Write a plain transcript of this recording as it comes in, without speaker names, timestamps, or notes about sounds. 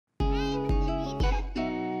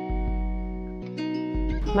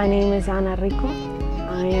My name is Rico.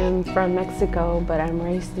 I am from Mexico, but I'm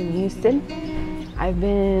raised in Houston. I've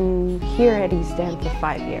been here at East End for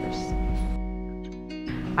 5 years.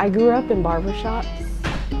 I grew up in barbershops.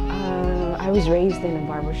 I was raised in a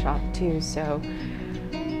barbershop too, so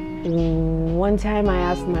one time I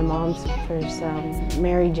asked my mom for some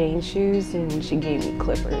Mary Jane shoes and she gave me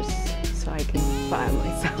clippers so I can buy them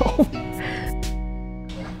myself.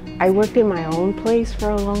 I worked in my own place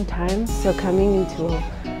for a long time, so coming into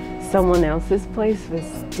someone else's place was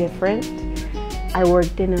different. I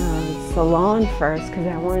worked in a salon first because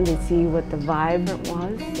I wanted to see what the vibe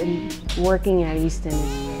was, and working at East End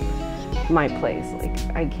is my place.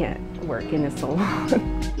 Like, I can't work in a salon.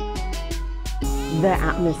 The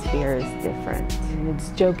atmosphere is different.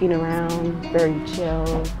 It's joking around, very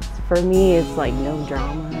chill. For me, it's like no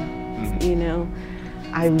drama, you know?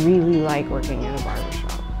 I really like working at a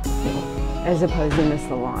barbershop as opposed to in a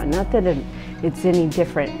salon. Not that it's any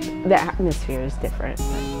different. The atmosphere is different.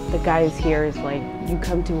 The guys here is like, you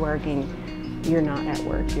come to work and you're not at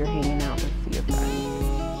work, you're hanging out with your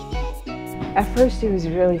friends. At first it was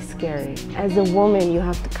really scary. As a woman, you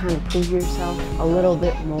have to kind of prove yourself a little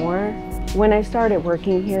bit more. When I started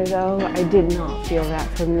working here though, I did not feel that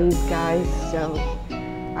from these guys, so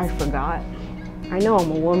I forgot. I know I'm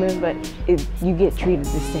a woman, but you get treated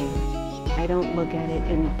the same. I don't look at it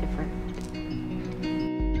any different.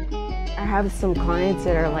 I have some clients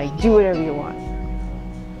that are like, do whatever you want.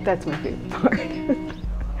 That's my favorite part.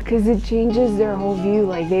 Because it changes their whole view.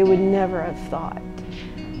 Like, they would never have thought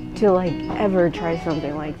to like ever try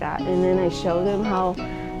something like that. And then I show them how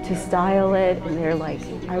to style it, and they're like,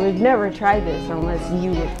 I would never try this unless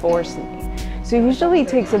you would force me. So it usually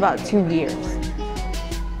takes about 2 years.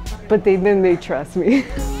 But then they trust me.